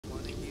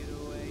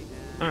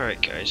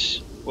Alright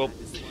guys, well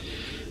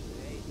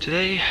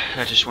today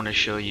I just want to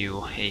show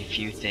you a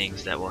few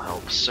things that will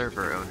help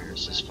server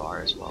owners as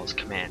far as well as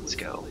commands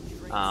go.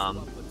 I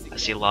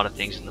see a lot of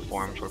things in the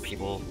forums where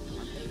people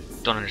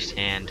don't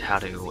understand how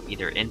to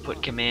either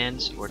input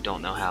commands or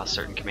don't know how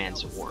certain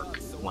commands work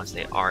once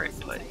they are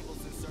input.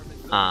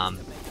 So I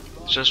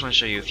just want to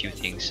show you a few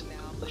things.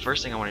 The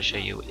first thing I want to show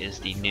you is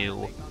the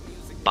new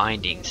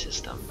binding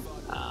system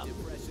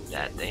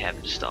that they have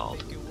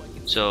installed.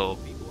 So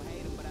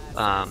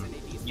it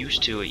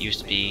used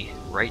to be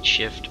right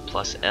shift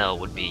plus L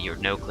would be your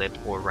no clip,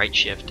 or right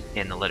shift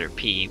and the letter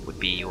P would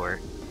be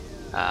your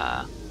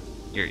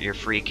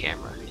free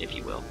camera, if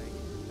you will.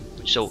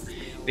 So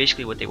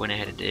basically what they went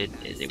ahead and did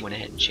is they went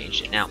ahead and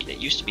changed it. Now it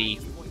used to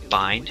be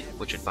bind,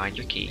 which would bind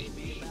your key,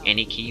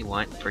 any key you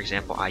want. For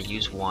example, I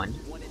use 1,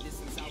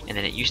 and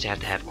then it used to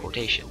have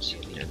quotations.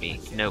 It would be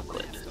no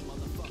clip,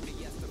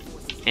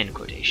 end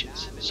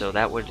quotations. So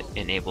that would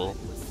enable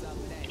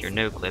your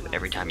no clip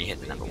every time you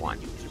hit the number 1.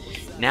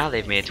 Now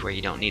they've made it to where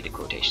you don't need the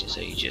quotation, so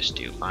you just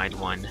do bind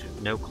 1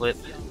 no clip,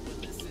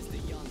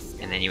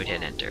 and then you would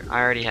hit enter.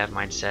 I already have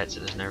mine set, so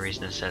there's no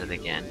reason to set it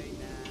again.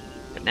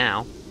 But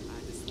now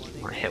I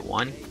want to hit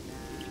 1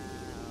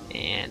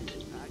 and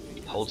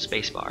hold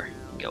spacebar.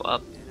 Go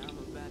up,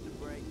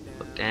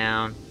 look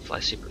down, fly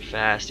super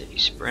fast if you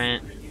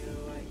sprint,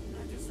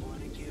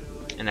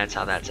 and that's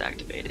how that's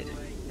activated.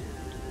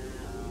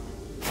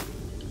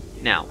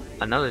 Now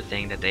another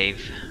thing that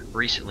they've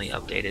recently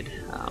updated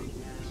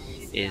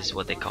is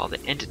what they call the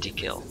entity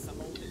kill.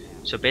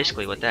 So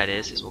basically what that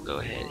is we'll go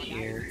ahead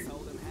here,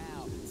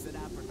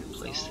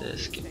 place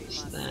this, give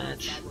us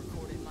that,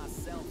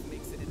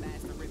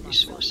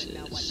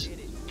 resources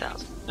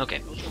 1000.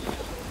 Okay,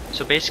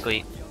 so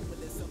basically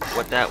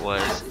what that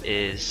was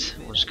is,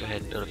 we'll just go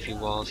ahead and build a few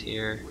walls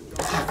here.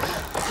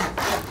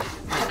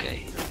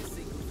 Okay,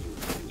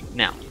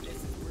 now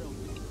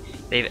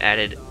they've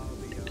added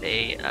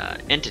a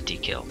entity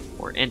kill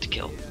or ent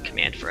kill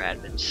command for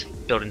admins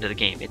built into the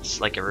game. It's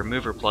like a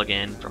remover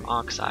plugin from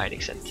Oxide,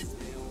 except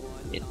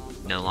it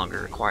no longer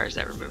requires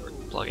that remover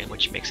plugin,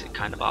 which makes it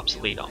kind of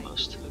obsolete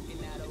almost.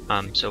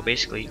 So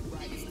basically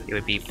it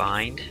would be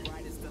bind,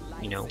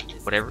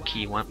 whatever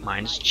key you want,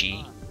 minus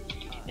G,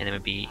 and it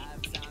would be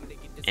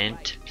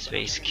ent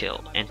space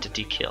kill,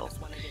 entity kill.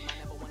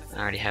 I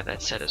already have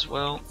that set as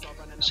well.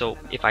 So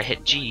if I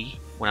hit G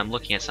when I'm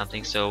looking at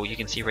something, so you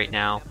can see right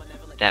now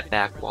that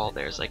back wall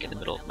there is like in the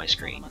middle of my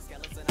screen.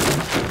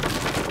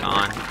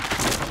 Gone,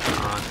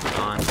 gone,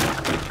 gone,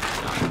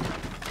 gone.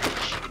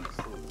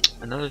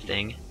 Another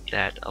thing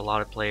that a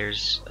lot of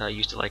players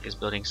used to like is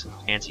building some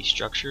fancy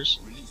structures.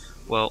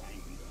 Well,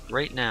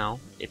 right now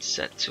it's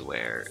set to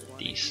where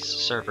the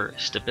server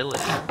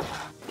stability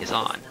is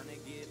on.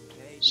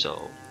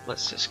 So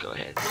let's just go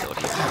ahead and build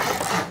here.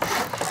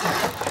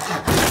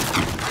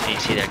 And you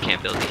see that I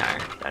can't build any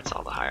higher. That's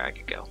all the higher I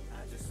could go.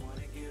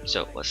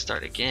 So let's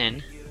start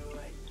again,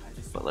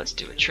 but let's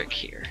do a trick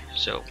here.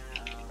 So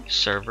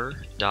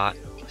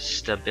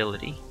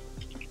server.stability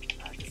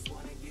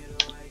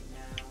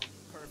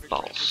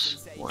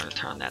false. We're going to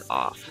turn that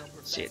off.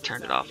 See, it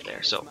turned it off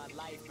there. So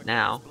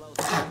now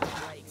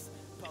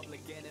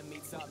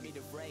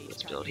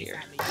let's build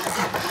here.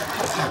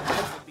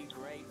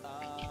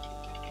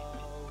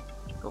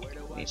 Oh,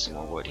 need some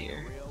more wood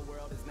here.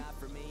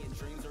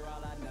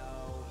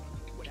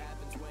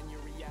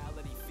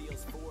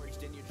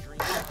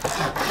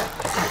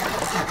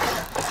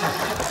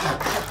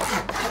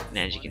 And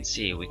as you can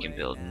see, we can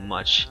build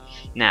much.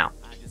 Now,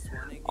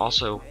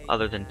 also,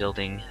 other than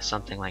building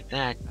something like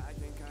that,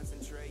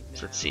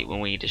 so let's see, when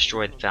we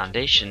destroy the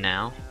foundation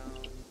now,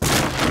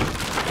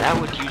 that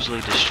would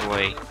usually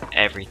destroy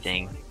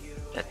everything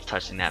that's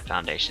touching that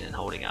foundation and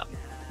holding up.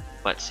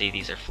 But see,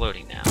 these are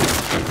floating now.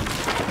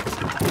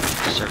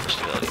 Server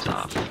stability's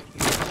off.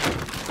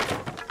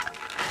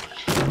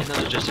 And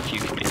those are just a few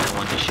commands I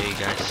wanted to show you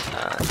guys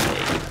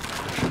today.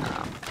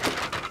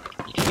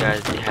 If you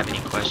guys have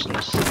any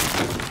questions,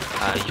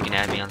 you can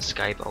add me on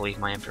Skype. I'll leave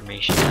my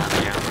information down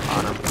there on the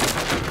bottom in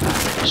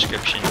the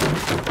description.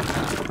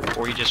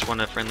 Or you just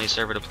want a friendly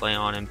server to play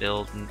on and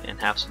build and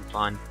have some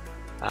fun.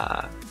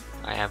 I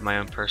have my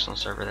own personal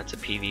server that's a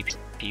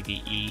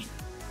PvE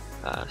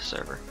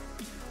server.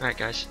 Alright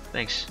guys,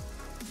 thanks.